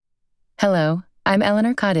Hello, I'm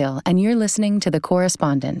Eleanor Caudill, and you're listening to The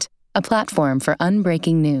Correspondent, a platform for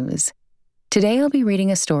unbreaking news. Today I'll be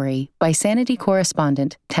reading a story by Sanity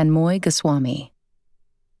correspondent Tanmoy Goswami.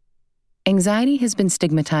 Anxiety has been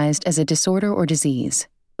stigmatized as a disorder or disease,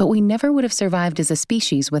 but we never would have survived as a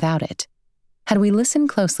species without it. Had we listened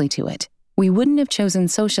closely to it, we wouldn't have chosen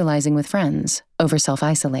socializing with friends over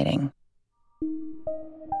self-isolating.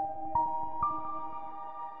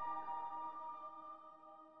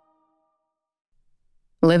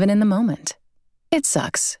 Living in the moment. It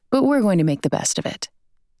sucks, but we're going to make the best of it.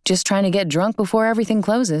 Just trying to get drunk before everything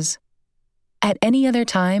closes. At any other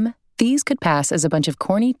time, these could pass as a bunch of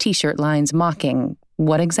corny t-shirt lines mocking,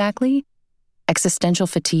 what exactly? Existential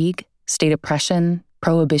fatigue, state oppression,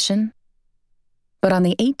 prohibition? But on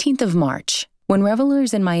the 18th of March, when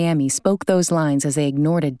revelers in Miami spoke those lines as they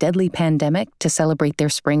ignored a deadly pandemic to celebrate their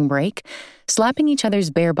spring break, slapping each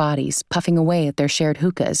other's bare bodies, puffing away at their shared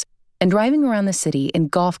hookahs, and driving around the city in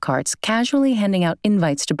golf carts casually handing out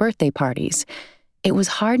invites to birthday parties, it was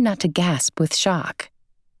hard not to gasp with shock.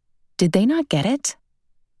 Did they not get it?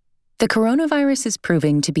 The coronavirus is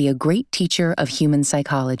proving to be a great teacher of human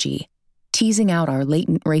psychology, teasing out our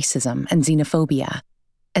latent racism and xenophobia,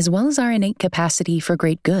 as well as our innate capacity for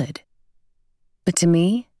great good. But to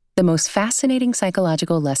me, the most fascinating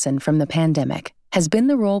psychological lesson from the pandemic has been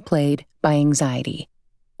the role played by anxiety,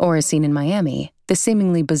 or as seen in Miami, the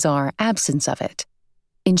seemingly bizarre absence of it,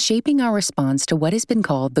 in shaping our response to what has been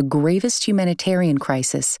called the gravest humanitarian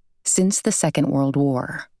crisis since the Second World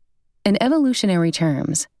War. In evolutionary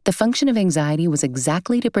terms, the function of anxiety was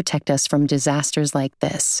exactly to protect us from disasters like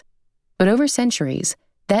this. But over centuries,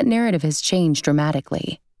 that narrative has changed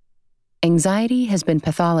dramatically. Anxiety has been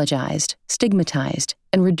pathologized, stigmatized,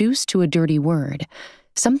 and reduced to a dirty word,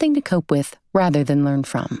 something to cope with rather than learn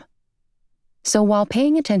from. So while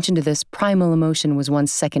paying attention to this primal emotion was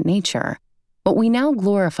once second nature, what we now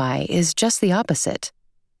glorify is just the opposite,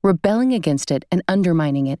 rebelling against it and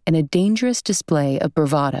undermining it in a dangerous display of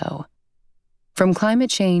bravado. From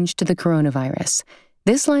climate change to the coronavirus,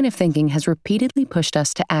 this line of thinking has repeatedly pushed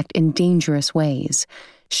us to act in dangerous ways,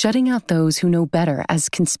 shutting out those who know better as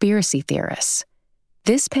conspiracy theorists.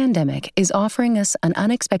 This pandemic is offering us an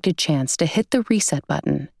unexpected chance to hit the reset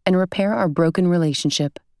button and repair our broken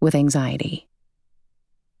relationship with anxiety.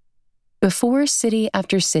 Before city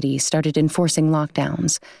after city started enforcing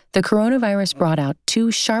lockdowns, the coronavirus brought out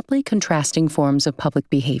two sharply contrasting forms of public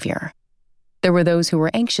behavior. There were those who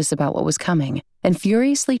were anxious about what was coming and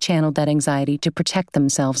furiously channeled that anxiety to protect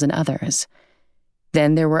themselves and others.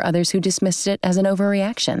 Then there were others who dismissed it as an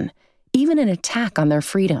overreaction, even an attack on their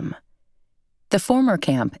freedom. The former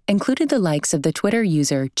camp included the likes of the Twitter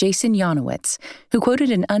user Jason Yanowitz, who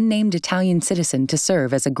quoted an unnamed Italian citizen to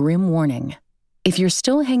serve as a grim warning. If you're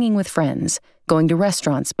still hanging with friends, going to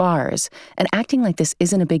restaurants, bars, and acting like this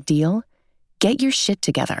isn't a big deal, get your shit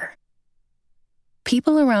together.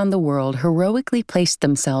 People around the world heroically placed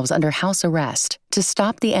themselves under house arrest to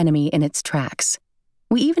stop the enemy in its tracks.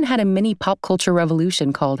 We even had a mini pop culture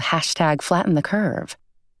revolution called #FlattenTheCurve.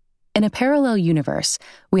 In a parallel universe,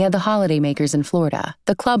 we had the holidaymakers in Florida,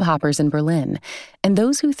 the club hoppers in Berlin, and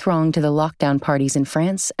those who thronged to the lockdown parties in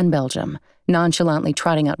France and Belgium, nonchalantly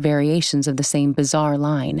trotting out variations of the same bizarre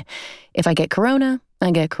line. If I get corona,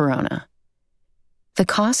 I get corona. The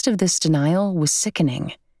cost of this denial was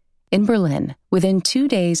sickening. In Berlin, within 2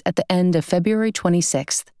 days at the end of February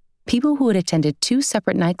 26th, people who had attended 2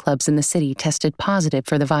 separate nightclubs in the city tested positive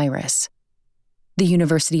for the virus. The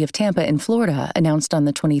University of Tampa in Florida announced on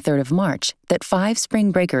the 23rd of March that 5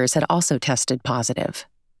 spring breakers had also tested positive.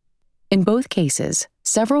 In both cases,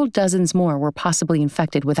 several dozens more were possibly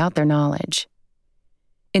infected without their knowledge.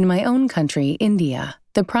 In my own country, India,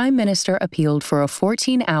 the Prime Minister appealed for a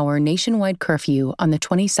 14-hour nationwide curfew on the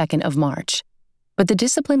 22nd of March. But the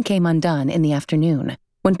discipline came undone in the afternoon,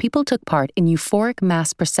 when people took part in euphoric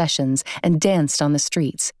mass processions and danced on the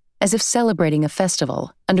streets, as if celebrating a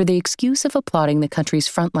festival under the excuse of applauding the country's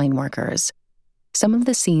frontline workers. Some of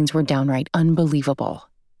the scenes were downright unbelievable.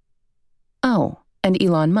 Oh, and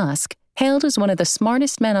Elon Musk, hailed as one of the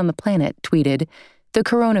smartest men on the planet, tweeted, "The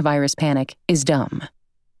coronavirus panic is dumb."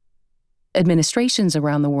 Administrations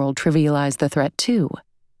around the world trivialized the threat too.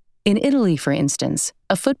 In Italy, for instance,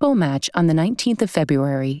 a football match on the 19th of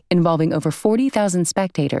February involving over 40,000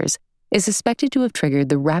 spectators is suspected to have triggered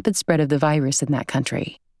the rapid spread of the virus in that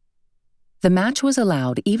country. The match was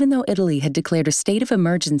allowed even though Italy had declared a state of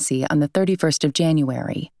emergency on the 31st of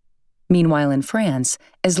January. Meanwhile, in France,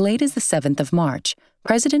 as late as the 7th of March,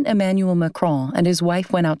 President Emmanuel Macron and his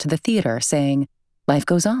wife went out to the theater saying, "Life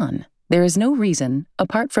goes on. There is no reason,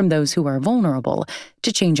 apart from those who are vulnerable,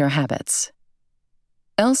 to change our habits."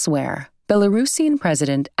 Elsewhere, Belarusian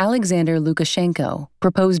President Alexander Lukashenko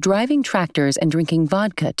proposed driving tractors and drinking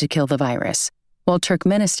vodka to kill the virus, while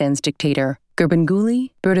Turkmenistan's dictator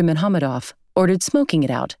Gurbanguly Berdimuhamedov ordered smoking it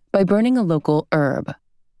out by burning a local herb.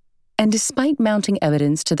 And despite mounting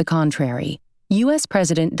evidence to the contrary, U.S.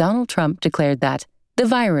 President Donald Trump declared that the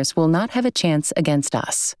virus will not have a chance against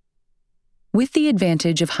us. With the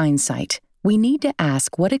advantage of hindsight, we need to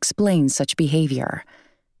ask what explains such behavior.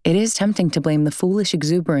 It is tempting to blame the foolish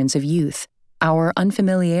exuberance of youth, our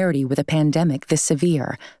unfamiliarity with a pandemic this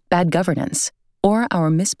severe, bad governance, or our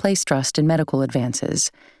misplaced trust in medical advances.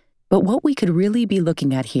 But what we could really be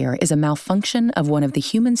looking at here is a malfunction of one of the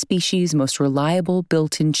human species' most reliable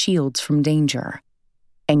built-in shields from danger: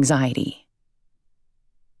 anxiety.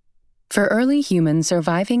 For early humans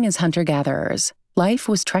surviving as hunter-gatherers, life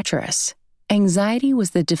was treacherous. Anxiety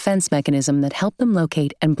was the defense mechanism that helped them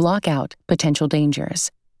locate and block out potential dangers.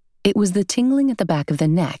 It was the tingling at the back of the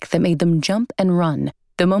neck that made them jump and run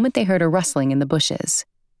the moment they heard a rustling in the bushes.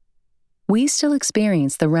 We still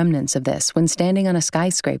experience the remnants of this when standing on a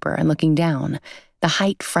skyscraper and looking down. The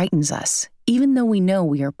height frightens us, even though we know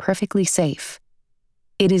we are perfectly safe.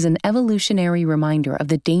 It is an evolutionary reminder of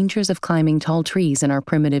the dangers of climbing tall trees in our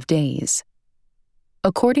primitive days.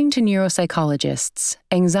 According to neuropsychologists,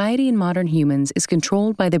 anxiety in modern humans is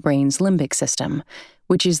controlled by the brain's limbic system,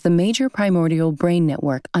 which is the major primordial brain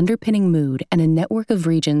network underpinning mood and a network of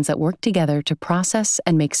regions that work together to process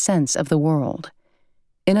and make sense of the world.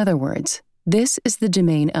 In other words, this is the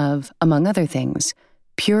domain of, among other things,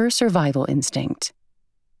 pure survival instinct.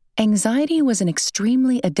 Anxiety was an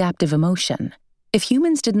extremely adaptive emotion. If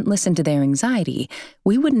humans didn't listen to their anxiety,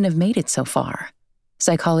 we wouldn't have made it so far.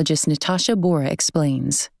 Psychologist Natasha Bora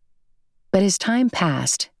explains. But as time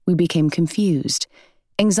passed, we became confused.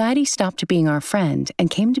 Anxiety stopped being our friend and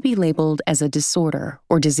came to be labeled as a disorder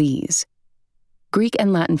or disease. Greek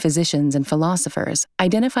and Latin physicians and philosophers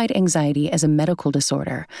identified anxiety as a medical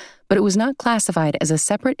disorder, but it was not classified as a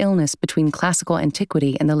separate illness between classical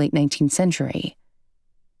antiquity and the late 19th century.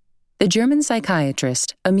 The German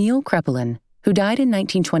psychiatrist Emil Kraepelin, who died in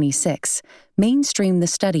 1926, mainstreamed the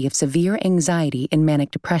study of severe anxiety in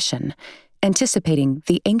manic depression, anticipating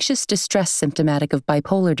the anxious distress symptomatic of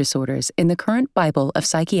bipolar disorders in the current Bible of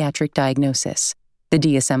psychiatric diagnosis, the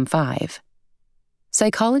DSM-5.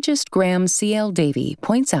 Psychologist Graham C.L. Davy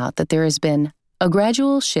points out that there has been a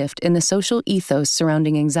gradual shift in the social ethos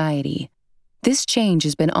surrounding anxiety. This change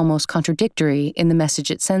has been almost contradictory in the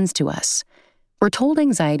message it sends to us. We're told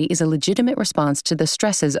anxiety is a legitimate response to the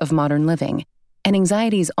stresses of modern living, and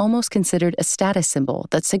anxiety is almost considered a status symbol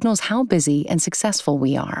that signals how busy and successful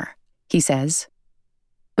we are, he says.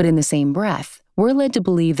 But in the same breath, we're led to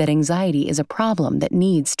believe that anxiety is a problem that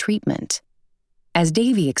needs treatment. As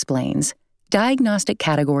Davy explains, diagnostic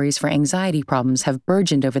categories for anxiety problems have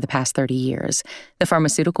burgeoned over the past 30 years. The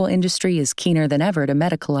pharmaceutical industry is keener than ever to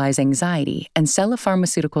medicalize anxiety and sell a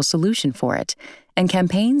pharmaceutical solution for it, and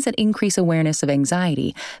campaigns that increase awareness of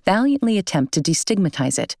anxiety valiantly attempt to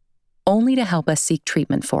destigmatize it, only to help us seek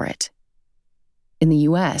treatment for it. In the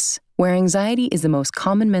U.S., where anxiety is the most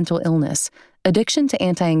common mental illness, addiction to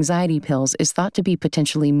anti-anxiety pills is thought to be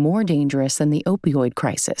potentially more dangerous than the opioid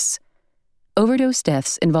crisis. Overdose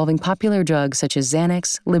deaths involving popular drugs such as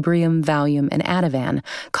Xanax, Librium, Valium, and Ativan,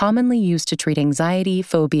 commonly used to treat anxiety,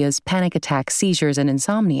 phobias, panic attacks, seizures, and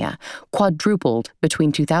insomnia, quadrupled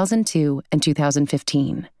between 2002 and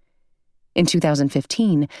 2015. In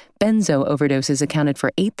 2015, benzo overdoses accounted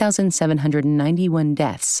for 8,791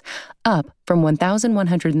 deaths, up from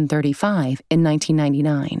 1,135 in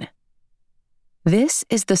 1999. This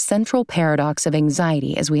is the central paradox of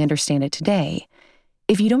anxiety as we understand it today.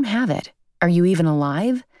 If you don't have it, are you even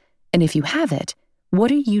alive? And if you have it, what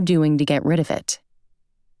are you doing to get rid of it?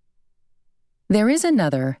 There is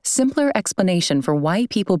another, simpler explanation for why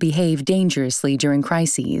people behave dangerously during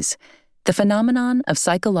crises: the phenomenon of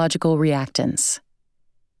psychological reactance.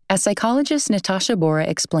 As psychologist Natasha Bora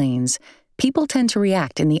explains, people tend to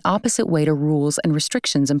react in the opposite way to rules and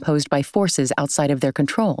restrictions imposed by forces outside of their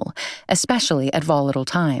control, especially at volatile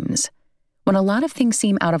times. When a lot of things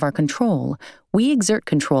seem out of our control, we exert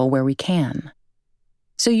control where we can.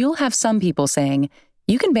 So you'll have some people saying,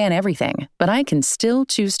 "You can ban everything, but I can still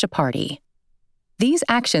choose to party." These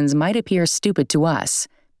actions might appear stupid to us,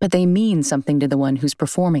 but they mean something to the one who's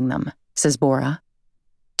performing them, says Bora.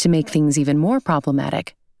 To make things even more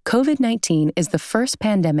problematic, COVID-19 is the first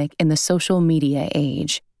pandemic in the social media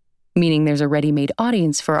age, meaning there's a ready-made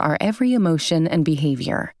audience for our every emotion and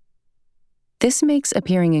behavior. This makes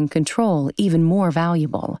appearing in control even more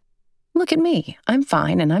valuable. Look at me, I'm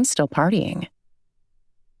fine and I'm still partying.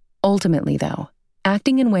 Ultimately, though,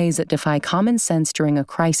 Acting in ways that defy common sense during a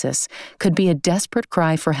crisis could be a desperate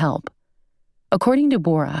cry for help. According to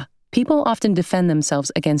Bora, people often defend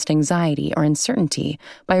themselves against anxiety or uncertainty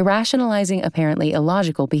by rationalizing apparently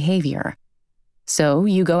illogical behavior. So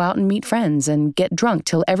you go out and meet friends and get drunk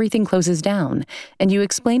till everything closes down, and you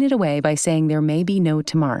explain it away by saying there may be no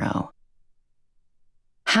tomorrow.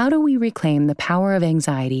 How do we reclaim the power of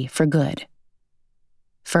anxiety for good?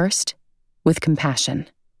 First, with compassion.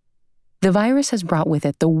 The virus has brought with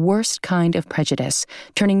it the worst kind of prejudice,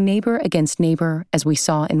 turning neighbor against neighbor, as we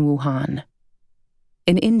saw in Wuhan.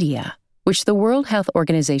 In India, which the World Health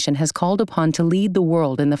Organization has called upon to lead the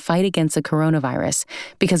world in the fight against the coronavirus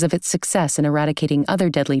because of its success in eradicating other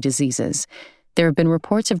deadly diseases, there have been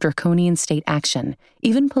reports of draconian state action,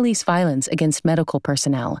 even police violence against medical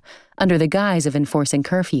personnel, under the guise of enforcing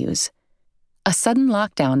curfews. A sudden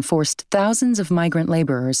lockdown forced thousands of migrant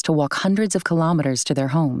laborers to walk hundreds of kilometers to their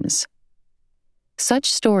homes.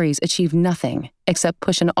 Such stories achieve nothing except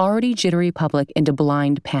push an already jittery public into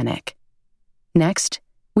blind panic. Next,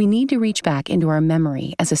 we need to reach back into our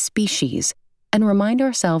memory as a species and remind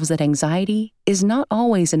ourselves that anxiety is not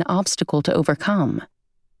always an obstacle to overcome.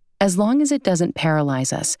 As long as it doesn't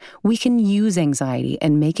paralyze us, we can use anxiety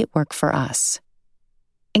and make it work for us.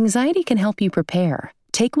 Anxiety can help you prepare,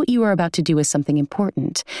 take what you are about to do as something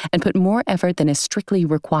important, and put more effort than is strictly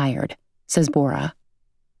required, says Bora.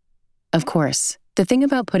 Of course, the thing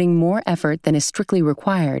about putting more effort than is strictly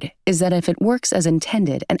required is that if it works as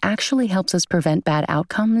intended and actually helps us prevent bad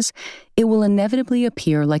outcomes, it will inevitably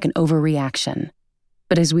appear like an overreaction.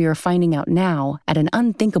 But as we are finding out now, at an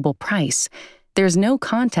unthinkable price, there's no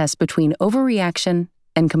contest between overreaction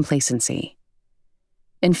and complacency.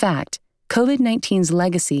 In fact, COVID-19's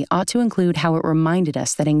legacy ought to include how it reminded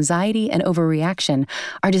us that anxiety and overreaction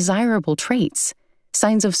are desirable traits,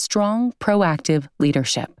 signs of strong, proactive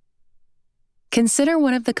leadership. Consider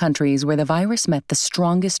one of the countries where the virus met the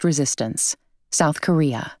strongest resistance, South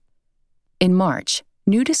Korea. In March,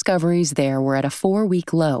 new discoveries there were at a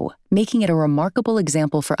 4-week low, making it a remarkable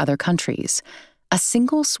example for other countries. A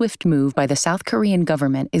single swift move by the South Korean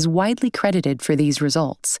government is widely credited for these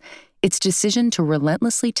results, its decision to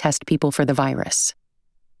relentlessly test people for the virus.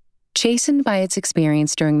 Chastened by its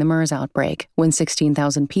experience during the MERS outbreak, when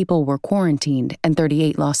 16,000 people were quarantined and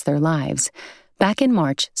 38 lost their lives, back in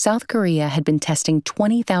March, South Korea had been testing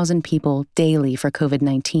 20,000 people daily for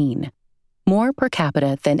COVID-19, more per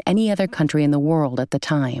capita than any other country in the world at the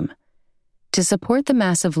time. To support the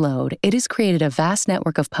massive load, it has created a vast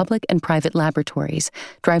network of public and private laboratories,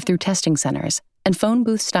 drive-through testing centers, and phone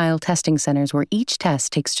booth-style testing centers where each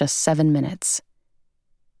test takes just 7 minutes.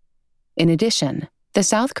 In addition, the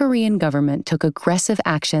South Korean government took aggressive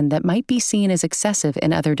action that might be seen as excessive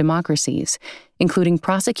in other democracies, including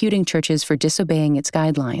prosecuting churches for disobeying its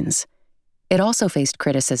guidelines. It also faced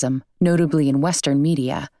criticism, notably in Western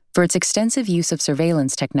media, for its extensive use of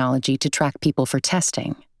surveillance technology to track people for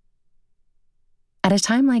testing. At a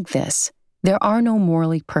time like this, there are no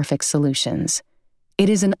morally perfect solutions. It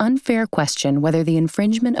is an unfair question whether the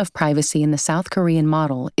infringement of privacy in the South Korean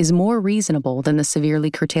model is more reasonable than the severely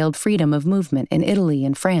curtailed freedom of movement in Italy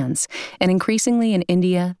and France, and increasingly in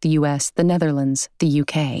India, the US, the Netherlands, the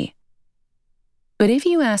UK. But if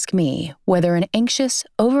you ask me whether an anxious,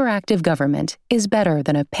 overactive government is better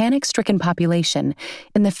than a panic-stricken population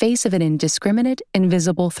in the face of an indiscriminate,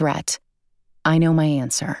 invisible threat, I know my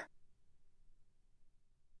answer.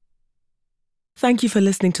 Thank you for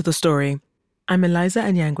listening to The Story. I'm Eliza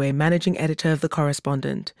Anyangwe, Managing Editor of The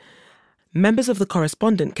Correspondent. Members of The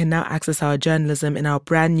Correspondent can now access our journalism in our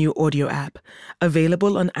brand new audio app,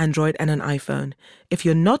 available on Android and an iPhone. If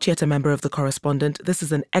you're not yet a member of The Correspondent, this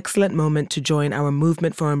is an excellent moment to join our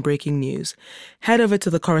movement for unbreaking news. Head over to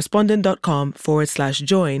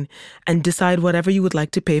thecorrespondent.com/join and decide whatever you would like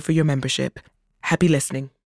to pay for your membership. Happy listening.